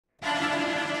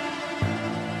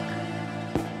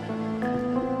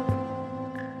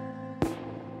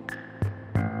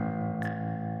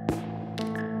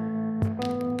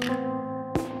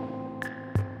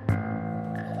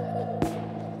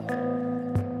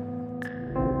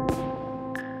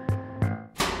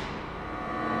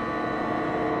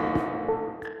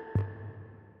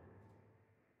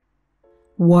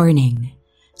Warning: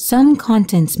 some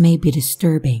contents may be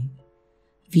disturbing.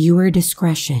 Viewer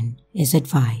discretion is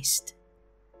advised.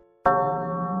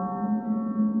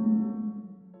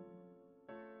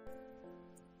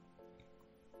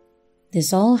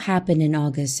 This all happened in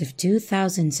August of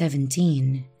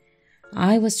 2017.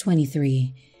 I was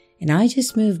 23 and I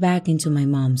just moved back into my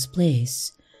mom's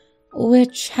place,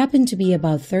 which happened to be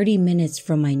about 30 minutes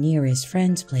from my nearest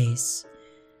friend's place.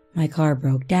 My car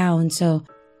broke down, so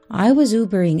I was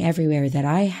Ubering everywhere that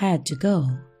I had to go.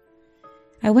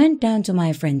 I went down to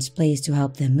my friend's place to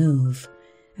help them move.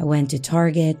 I went to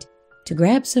Target to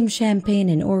grab some champagne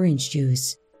and orange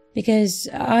juice because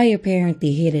I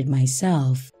apparently hated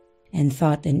myself and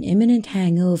thought an imminent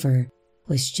hangover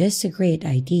was just a great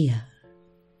idea.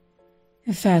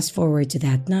 Fast forward to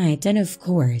that night, and of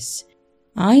course,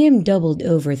 I am doubled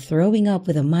over throwing up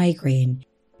with a migraine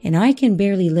and I can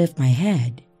barely lift my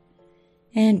head.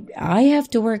 And I have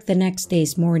to work the next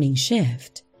day's morning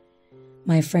shift.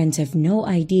 My friends have no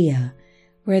idea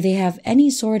where they have any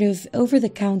sort of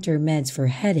over-the-counter meds for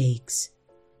headaches.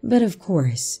 But of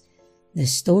course, the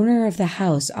stoner of the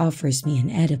house offers me an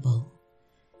edible.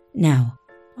 Now,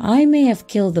 I may have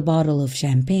killed the bottle of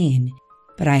champagne,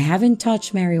 but I haven't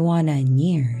touched marijuana in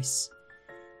years.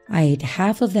 I ate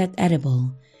half of that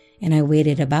edible and I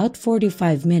waited about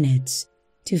 45 minutes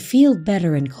to feel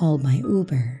better and called my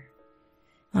Uber.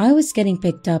 I was getting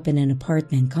picked up in an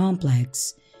apartment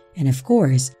complex and of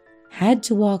course had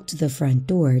to walk to the front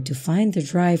door to find the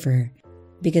driver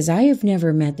because I have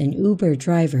never met an Uber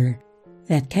driver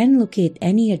that can locate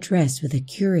any address with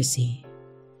accuracy.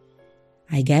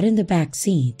 I get in the back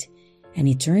seat and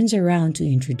he turns around to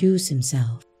introduce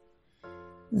himself.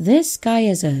 This guy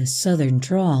has a southern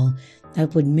drawl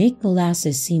that would make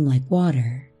molasses seem like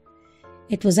water.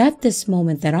 It was at this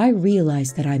moment that I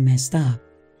realized that I messed up.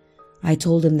 I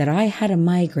told him that I had a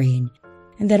migraine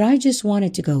and that I just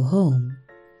wanted to go home.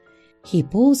 He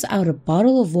pulls out a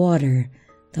bottle of water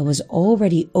that was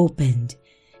already opened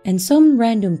and some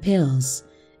random pills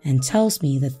and tells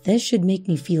me that this should make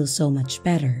me feel so much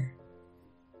better.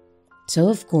 So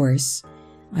of course,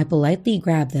 I politely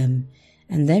grabbed them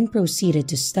and then proceeded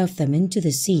to stuff them into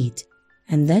the seat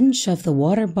and then shove the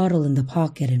water bottle in the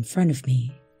pocket in front of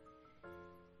me.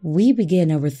 We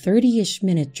begin our 30-ish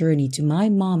minute journey to my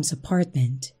mom's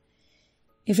apartment.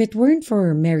 If it weren't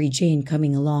for Mary Jane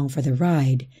coming along for the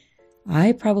ride,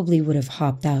 I probably would have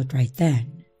hopped out right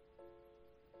then.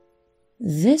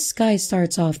 This guy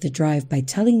starts off the drive by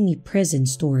telling me prison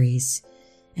stories,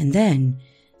 and then,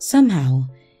 somehow,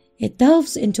 it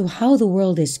delves into how the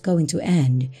world is going to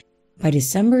end by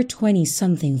December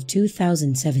 20-something of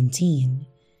 2017.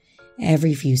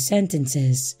 Every few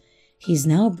sentences, he's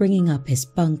now bringing up his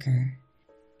bunker.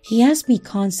 He asked me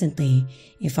constantly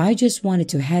if I just wanted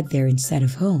to head there instead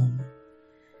of home.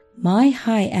 My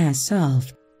high-ass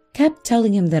self kept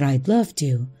telling him that I'd love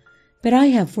to, but I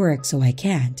have work so I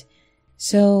can't.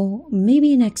 So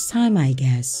maybe next time, I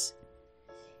guess.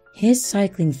 His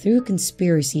cycling through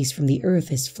conspiracies from the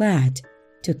earth is flat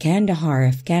to Kandahar,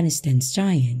 Afghanistan's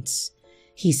giants.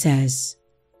 He says,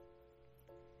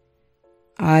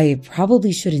 I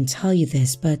probably shouldn't tell you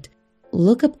this, but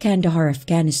look up Kandahar,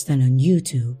 Afghanistan on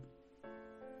YouTube.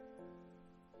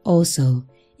 Also,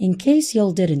 in case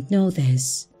y'all didn't know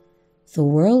this, the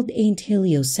world ain't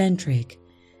heliocentric.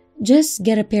 Just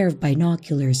get a pair of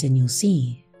binoculars and you'll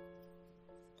see.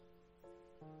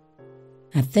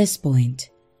 At this point,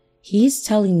 he's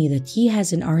telling me that he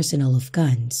has an arsenal of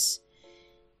guns.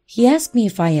 He asked me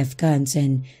if I have guns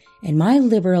and my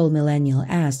liberal millennial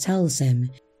ass tells him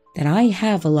that I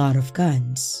have a lot of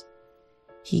guns.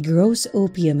 He grows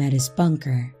opium at his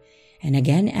bunker and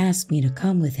again asks me to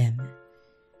come with him.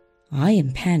 I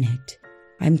am panicked.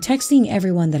 I'm texting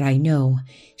everyone that I know,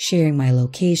 sharing my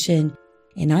location,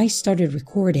 and I started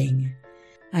recording.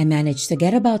 I managed to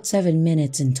get about 7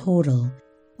 minutes in total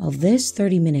of this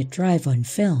 30-minute drive on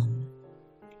film.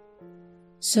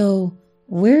 So,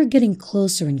 we're getting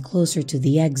closer and closer to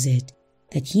the exit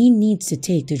that he needs to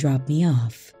take to drop me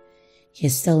off.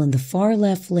 He's still in the far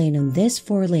left lane on this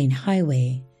 4-lane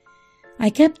highway. I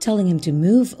kept telling him to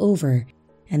move over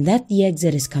and that the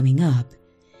exit is coming up.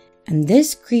 And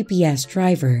this creepy-ass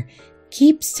driver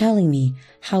keeps telling me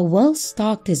how well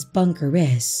stocked his bunker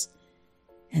is.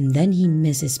 And then he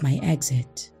misses my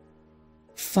exit.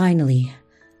 Finally,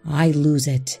 I lose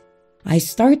it. I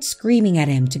start screaming at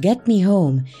him to get me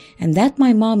home and that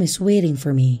my mom is waiting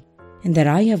for me and that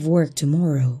I have work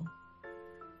tomorrow.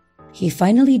 He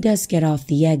finally does get off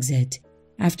the exit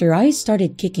after I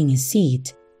started kicking his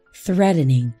seat,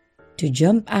 threatening to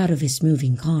jump out of his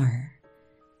moving car.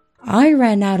 I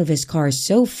ran out of his car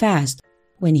so fast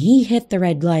when he hit the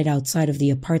red light outside of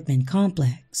the apartment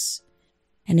complex.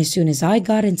 And as soon as I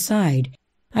got inside,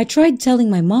 I tried telling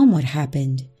my mom what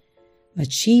happened,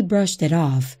 but she brushed it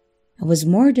off and was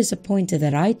more disappointed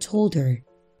that I told her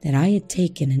that I had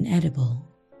taken an edible.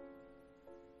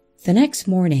 The next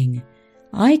morning,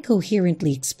 I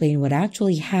coherently explained what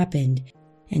actually happened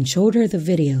and showed her the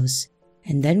videos,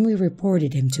 and then we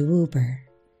reported him to Uber.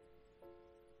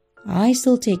 I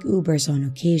still take Ubers on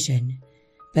occasion,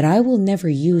 but I will never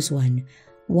use one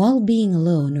while being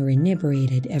alone or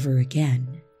inebriated ever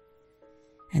again.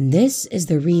 And this is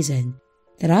the reason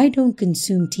that I don't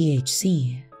consume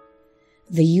THC.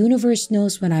 The universe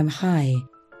knows when I'm high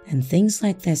and things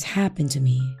like this happen to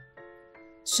me.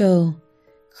 So,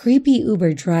 creepy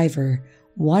Uber driver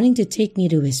wanting to take me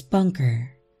to his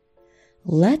bunker,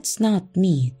 let's not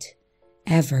meet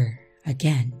ever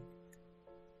again.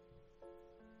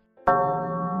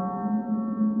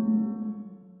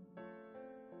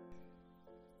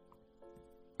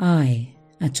 I,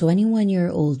 a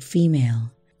 21-year-old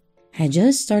female, had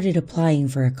just started applying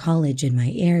for a college in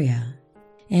my area,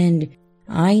 and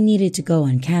I needed to go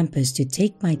on campus to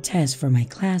take my test for my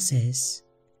classes.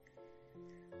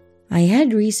 I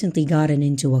had recently gotten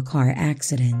into a car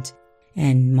accident,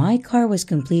 and my car was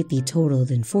completely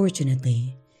totaled,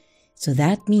 unfortunately, so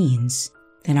that means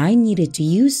that I needed to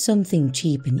use something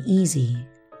cheap and easy.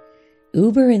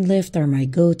 Uber and Lyft are my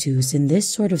go-tos in this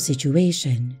sort of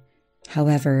situation.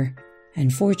 However,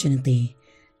 unfortunately,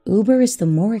 Uber is the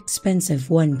more expensive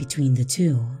one between the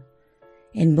two.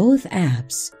 In both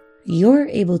apps, you're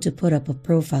able to put up a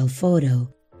profile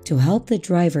photo to help the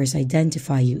drivers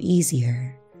identify you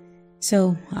easier.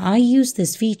 So I use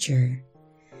this feature.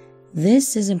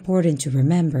 This is important to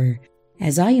remember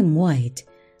as I am white,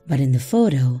 but in the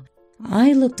photo,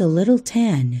 I looked a little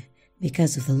tan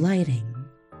because of the lighting.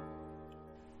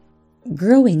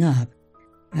 Growing up,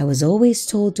 I was always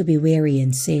told to be wary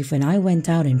and safe when I went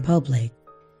out in public.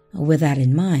 With that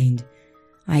in mind,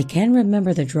 I can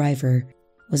remember the driver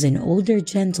was an older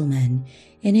gentleman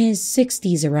in his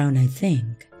 60s around, I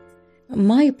think.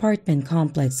 My apartment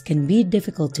complex can be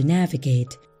difficult to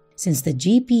navigate since the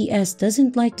GPS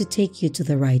doesn't like to take you to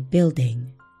the right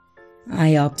building.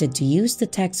 I opted to use the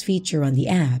text feature on the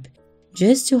app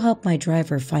just to help my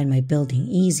driver find my building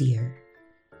easier.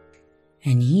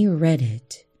 And he read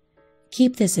it.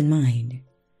 Keep this in mind.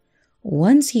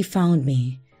 Once he found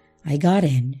me, I got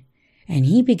in, and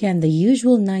he began the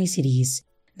usual niceties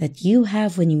that you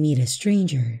have when you meet a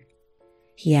stranger.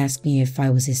 He asked me if I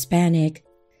was Hispanic,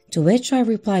 to which I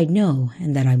replied no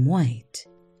and that I'm white.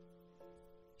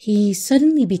 He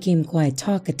suddenly became quite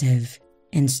talkative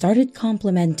and started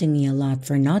complimenting me a lot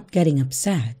for not getting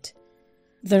upset.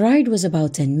 The ride was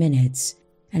about 10 minutes,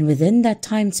 and within that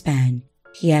time span,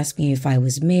 he asked me if I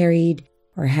was married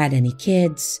or had any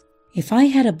kids, if I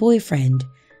had a boyfriend,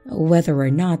 whether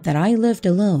or not that I lived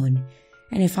alone,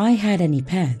 and if I had any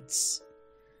pets.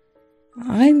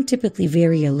 I'm typically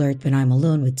very alert when I'm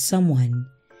alone with someone,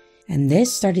 and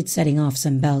this started setting off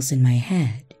some bells in my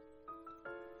head.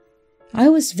 I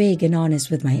was vague and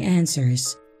honest with my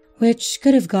answers, which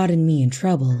could have gotten me in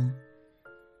trouble.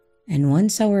 And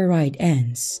once our ride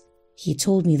ends, he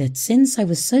told me that since I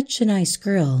was such a nice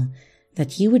girl,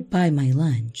 that he would buy my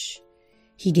lunch.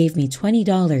 He gave me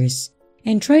 $20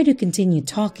 and tried to continue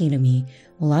talking to me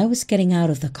while I was getting out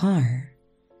of the car.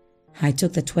 I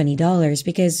took the $20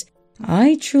 because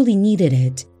I truly needed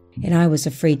it and I was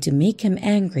afraid to make him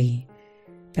angry,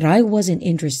 but I wasn't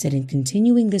interested in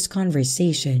continuing this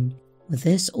conversation with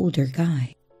this older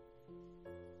guy.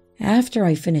 After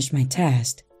I finished my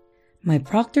test, my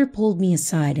proctor pulled me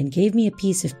aside and gave me a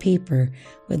piece of paper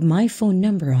with my phone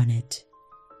number on it.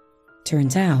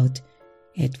 Turns out,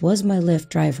 it was my Lyft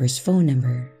driver's phone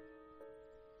number.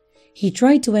 He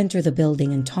tried to enter the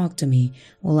building and talk to me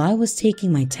while I was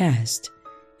taking my test,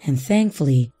 and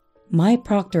thankfully, my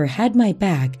proctor had my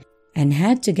back and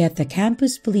had to get the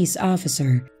campus police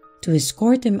officer to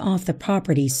escort him off the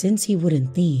property since he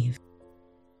wouldn't leave.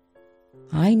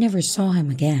 I never saw him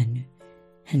again,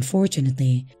 and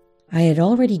fortunately, I had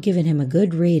already given him a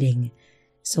good rating,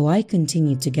 so I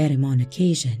continued to get him on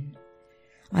occasion.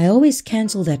 I always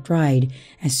canceled that ride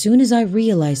as soon as I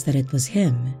realized that it was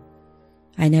him.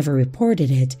 I never reported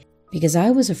it because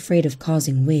I was afraid of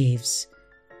causing waves,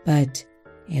 but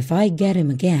if I get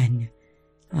him again,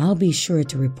 I'll be sure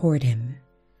to report him.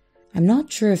 I'm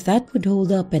not sure if that would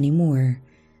hold up anymore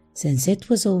since it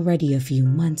was already a few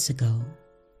months ago.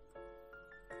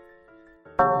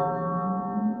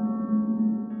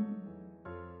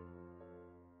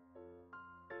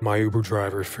 My Uber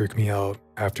driver freaked me out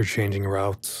after changing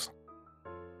routes.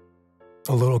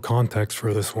 A little context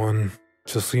for this one.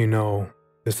 Just so you know,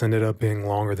 this ended up being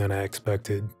longer than I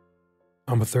expected.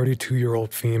 I'm a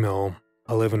 32-year-old female.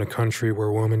 I live in a country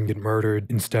where women get murdered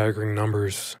in staggering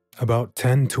numbers. About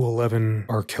 10 to 11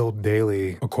 are killed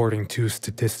daily, according to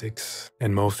statistics,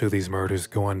 and most of these murders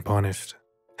go unpunished.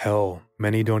 Hell,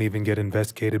 many don't even get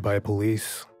investigated by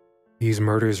police. These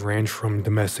murders range from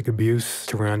domestic abuse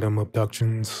to random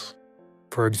abductions.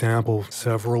 For example,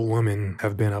 several women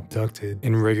have been abducted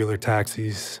in regular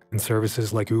taxis and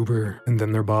services like Uber, and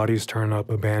then their bodies turn up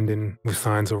abandoned with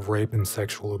signs of rape and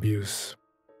sexual abuse.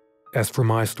 As for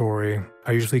my story,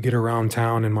 I usually get around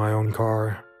town in my own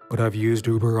car, but I've used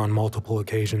Uber on multiple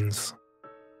occasions.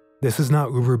 This is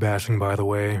not Uber bashing, by the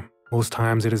way. Most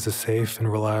times it is a safe and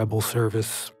reliable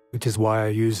service, which is why I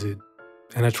use it.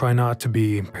 And I try not to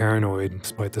be paranoid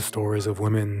despite the stories of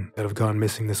women that have gone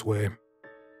missing this way.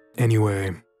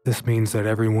 Anyway, this means that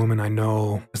every woman I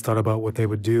know has thought about what they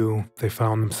would do if they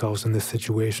found themselves in this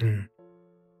situation.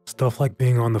 Stuff like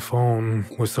being on the phone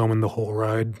with someone the whole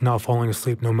ride, not falling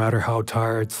asleep no matter how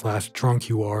tired/drunk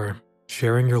you are,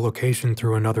 sharing your location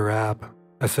through another app,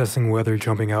 assessing whether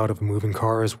jumping out of a moving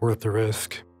car is worth the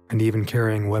risk, and even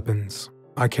carrying weapons.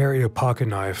 I carry a pocket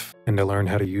knife, and I learned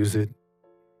how to use it.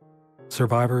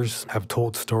 Survivors have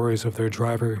told stories of their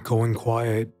driver going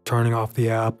quiet, turning off the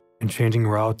app, and changing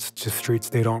routes to streets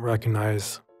they don't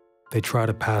recognize. They try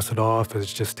to pass it off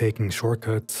as just taking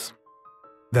shortcuts.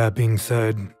 That being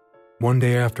said, one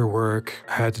day after work,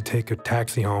 I had to take a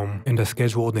taxi home, and I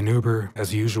scheduled an Uber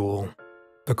as usual.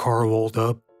 The car rolled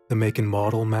up, the make and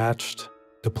model matched,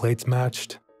 the plates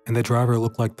matched, and the driver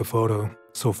looked like the photo.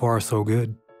 So far, so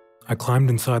good. I climbed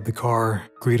inside the car,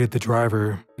 greeted the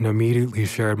driver, and immediately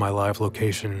shared my live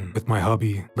location with my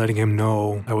hubby, letting him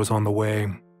know I was on the way.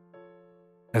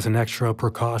 As an extra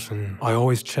precaution, I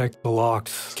always check the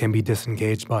locks can be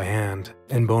disengaged by hand,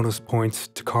 and bonus points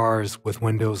to cars with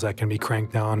windows that can be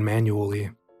cranked down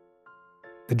manually.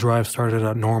 The drive started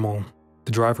out normal.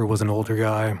 The driver was an older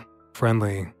guy,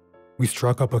 friendly. We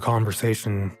struck up a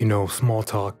conversation, small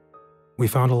talk. We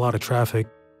found a lot of traffic,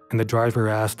 and the driver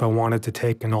asked if I wanted to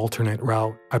take an alternate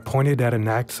route. I pointed at an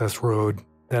access road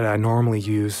that I normally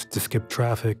use to skip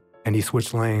traffic, and he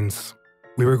switched lanes.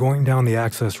 We were going down the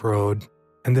access road,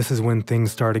 and this is when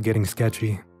things started getting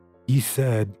sketchy. He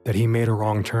said that he made a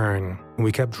wrong turn, and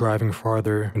we kept driving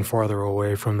farther and farther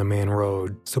away from the main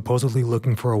road, supposedly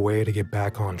looking for a way to get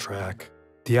back on track.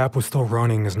 The app was still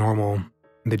running as normal,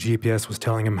 and the GPS was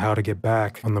telling him how to get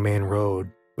back on the main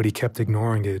road, but he kept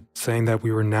ignoring it, saying that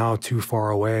we were now too far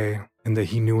away and that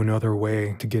he knew another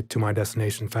way to get to my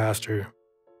destination faster.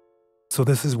 So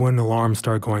this is when alarms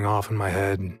start going off in my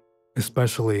head,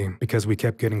 especially because we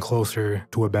kept getting closer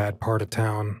to a bad part of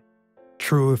town.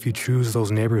 True, if you choose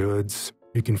those neighborhoods,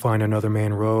 you can find another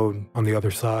main road on the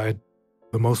other side,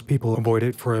 but most people avoid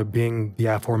it for it being the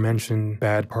aforementioned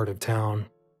bad part of town.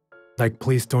 Like,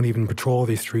 police don't even patrol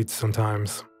these streets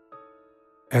sometimes.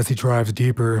 As he drives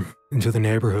deeper into the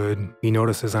neighborhood, he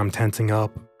notices I'm tensing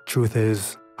up. Truth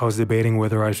is, I was debating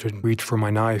whether I should reach for my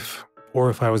knife, or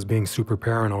if I was being super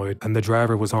paranoid, and the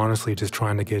driver was honestly just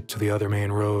trying to get to the other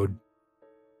main road.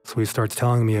 So he starts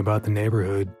telling me about the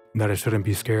neighborhood, that I shouldn't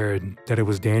be scared, that it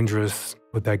was dangerous,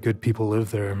 but that good people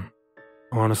live there.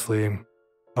 Honestly,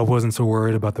 I wasn't so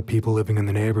worried about the people living in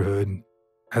the neighborhood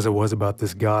as it was about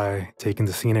this guy taking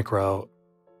the scenic route.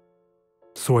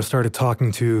 So I started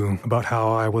talking about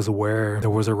how I was aware there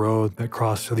was a road that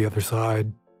crossed to the other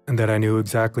side, and that I knew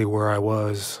exactly where I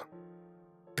was.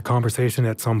 The conversation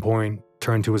at some point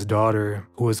turned to his daughter,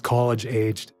 who was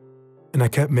college-aged, and I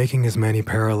kept making as many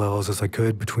parallels as I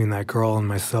could between that girl and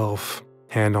myself,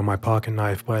 hand on my pocket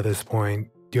knife by this point,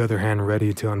 the other hand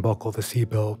ready to unbuckle the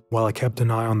seatbelt, while I kept an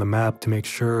eye on the map to make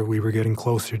sure we were getting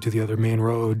closer to the other main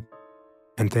road.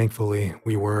 And thankfully,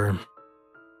 we were.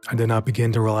 I did not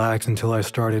begin to relax until I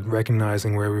started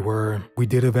recognizing where we were. We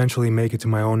did eventually make it to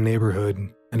my own neighborhood,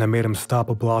 and I made him stop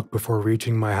a block before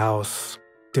reaching my house.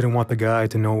 Didn't want the guy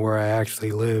to know where I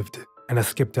actually lived, and I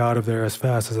skipped out of there as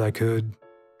fast as I could.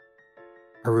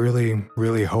 I really,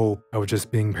 really hope I was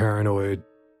just being paranoid,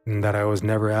 and that I was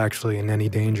never actually in any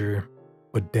danger.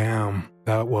 But damn,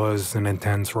 that was an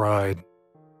intense ride.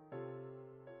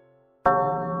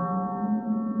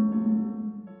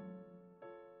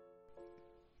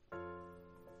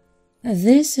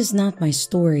 This is not my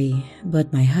story,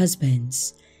 but my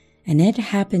husband's, and it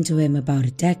happened to him about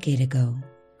a decade ago.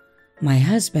 My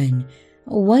husband,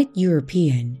 a white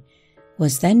European,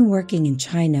 was then working in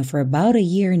China for about a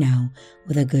year now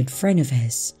with a good friend of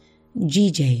his,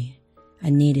 GJ,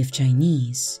 a native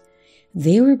Chinese.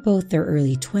 They were both their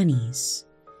early 20s.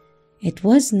 It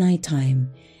was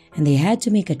nighttime, and they had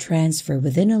to make a transfer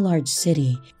within a large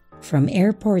city from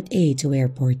Airport A to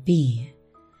Airport B.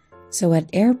 So at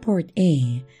Airport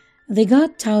A, they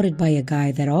got touted by a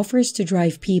guy that offers to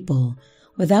drive people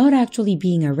without actually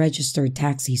being a registered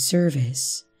taxi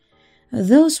service.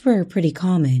 Those were pretty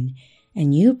common,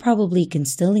 and you probably can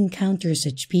still encounter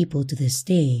such people to this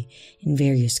day in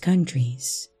various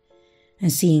countries.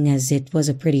 And seeing as it was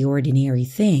a pretty ordinary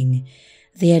thing,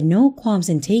 they had no qualms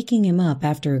in taking him up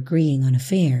after agreeing on a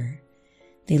fare.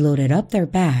 They loaded up their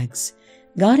bags,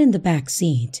 got in the back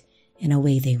seat, and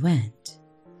away they went.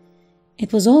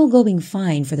 It was all going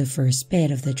fine for the first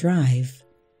bit of the drive.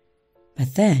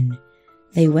 But then,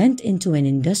 they went into an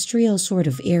industrial sort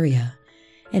of area,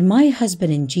 and my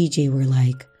husband and GJ were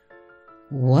like,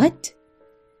 "What?"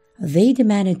 They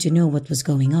demanded to know what was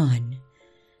going on.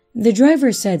 The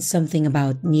driver said something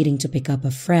about needing to pick up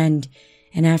a friend,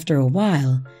 and after a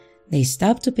while, they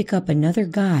stopped to pick up another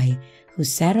guy who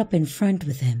sat up in front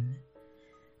with him.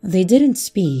 They didn't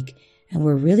speak and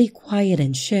were really quiet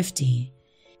and shifty,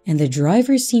 and the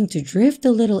driver seemed to drift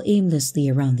a little aimlessly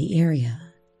around the area.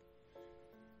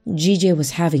 GJ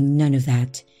was having none of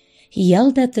that. He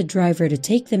yelled at the driver to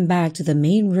take them back to the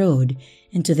main road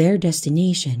and to their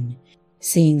destination,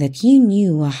 saying that he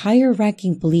knew a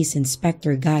higher-ranking police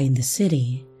inspector guy in the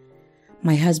city.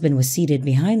 My husband was seated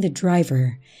behind the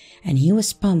driver, and he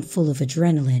was pumped full of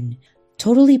adrenaline,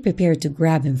 totally prepared to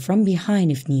grab him from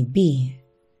behind if need be.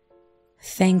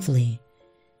 Thankfully,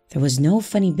 there was no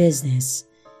funny business,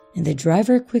 and the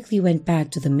driver quickly went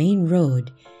back to the main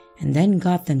road and then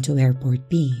got them to Airport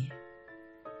B.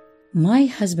 My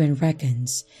husband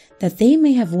reckons that they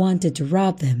may have wanted to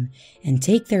rob them and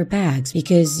take their bags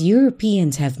because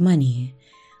Europeans have money,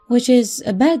 which is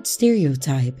a bad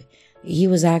stereotype. He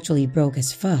was actually broke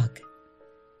as fuck.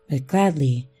 But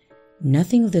gladly,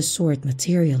 nothing of the sort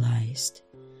materialized.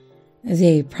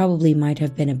 They probably might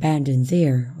have been abandoned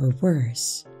there or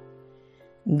worse.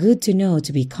 Good to know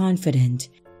to be confident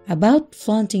about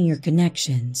flaunting your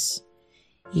connections,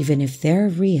 even if they're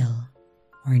real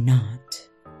or not.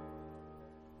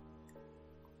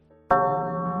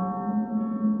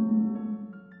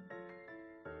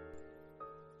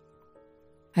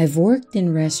 I've worked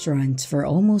in restaurants for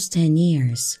almost 10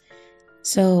 years,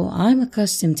 so I'm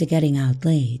accustomed to getting out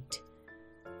late.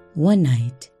 One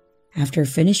night, after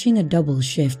finishing a double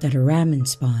shift at a ramen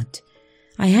spot,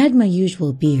 I had my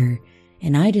usual beer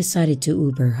and I decided to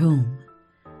Uber home.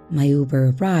 My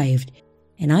Uber arrived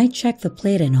and I checked the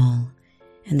plate and all,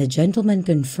 and the gentleman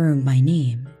confirmed my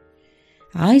name.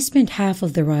 I spent half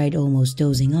of the ride almost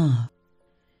dozing off.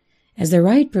 As the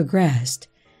ride progressed,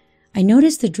 I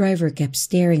noticed the driver kept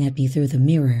staring at me through the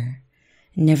mirror.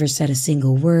 Never said a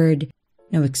single word,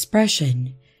 no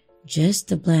expression, just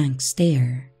a blank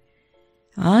stare.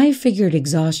 I figured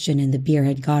exhaustion and the beer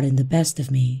had gotten the best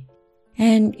of me,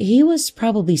 and he was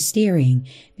probably staring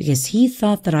because he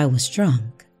thought that I was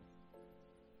drunk.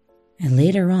 And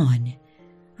later on,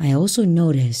 I also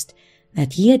noticed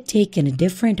that he had taken a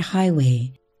different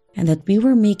highway and that we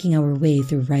were making our way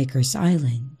through Rikers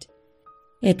Island.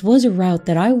 It was a route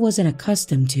that I wasn't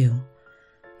accustomed to,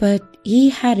 but he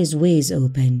had his ways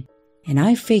open, and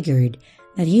I figured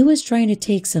that he was trying to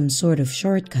take some sort of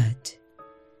shortcut.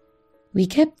 We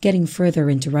kept getting further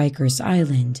into Rikers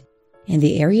Island, and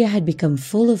the area had become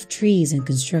full of trees and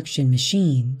construction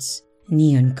machines,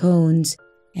 neon cones,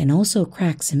 and also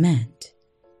cracked cement.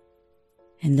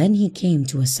 And then he came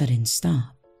to a sudden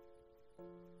stop.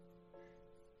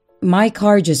 "My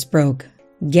car just broke.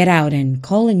 Get out and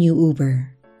call a new Uber."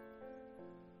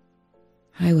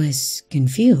 I was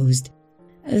confused.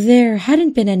 There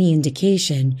hadn't been any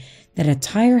indication that a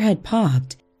tire had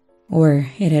popped or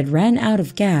it had ran out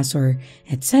of gas or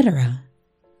etc.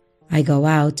 I go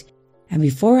out, and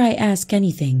before I ask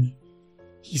anything,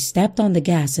 he stepped on the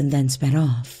gas and then sped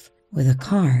off, with the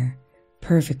car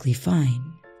perfectly fine.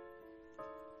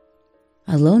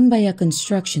 Alone by a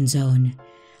construction zone,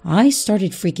 I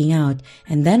started freaking out,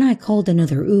 and then I called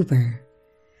another Uber.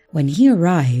 When he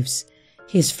arrives,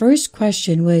 his first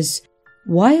question was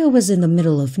why I was in the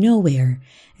middle of nowhere,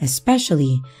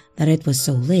 especially that it was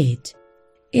so late.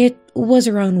 It was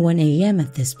around 1 a.m.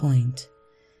 at this point.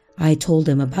 I told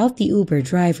him about the Uber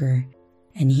driver,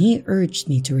 and he urged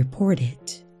me to report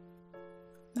it.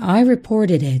 I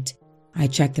reported it. I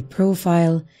checked the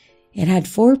profile. It had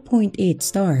 4.8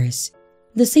 stars,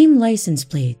 the same license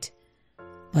plate,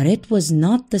 but it was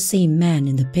not the same man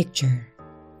in the picture.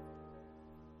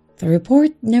 The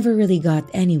report never really got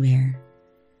anywhere,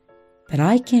 but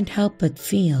I can't help but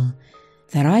feel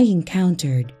that I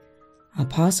encountered a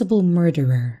possible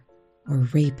murderer or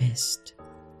rapist.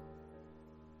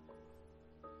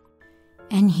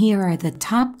 And here are the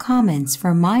top comments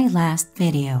from my last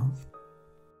video.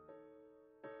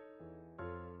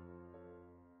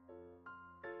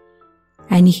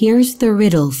 And here's the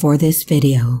riddle for this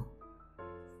video.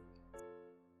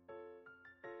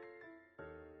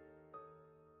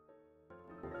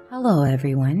 Hello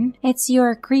everyone, it's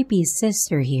your creepy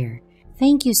sister here.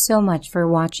 Thank you so much for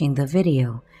watching the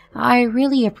video. I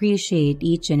really appreciate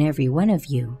each and every one of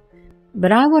you.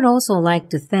 But I would also like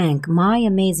to thank my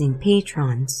amazing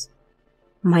patrons,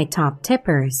 my top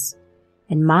tippers,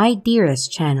 and my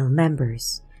dearest channel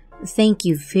members. Thank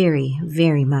you very,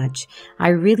 very much. I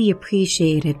really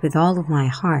appreciate it with all of my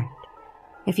heart.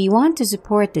 If you want to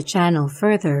support the channel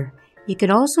further, you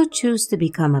could also choose to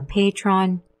become a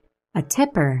patron, a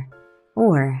tipper,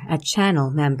 or a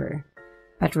channel member.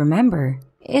 But remember,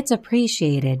 it's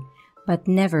appreciated, but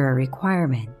never a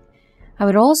requirement. I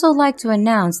would also like to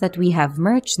announce that we have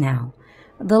merch now.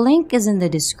 The link is in the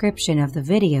description of the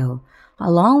video,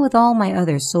 along with all my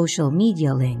other social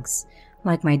media links,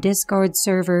 like my Discord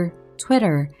server,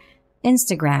 Twitter,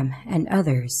 Instagram, and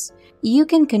others. You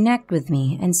can connect with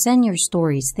me and send your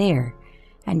stories there.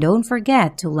 And don't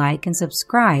forget to like and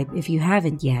subscribe if you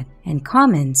haven't yet, and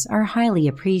comments are highly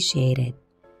appreciated.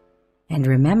 And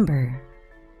remember,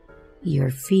 your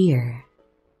fear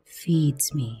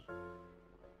feeds me.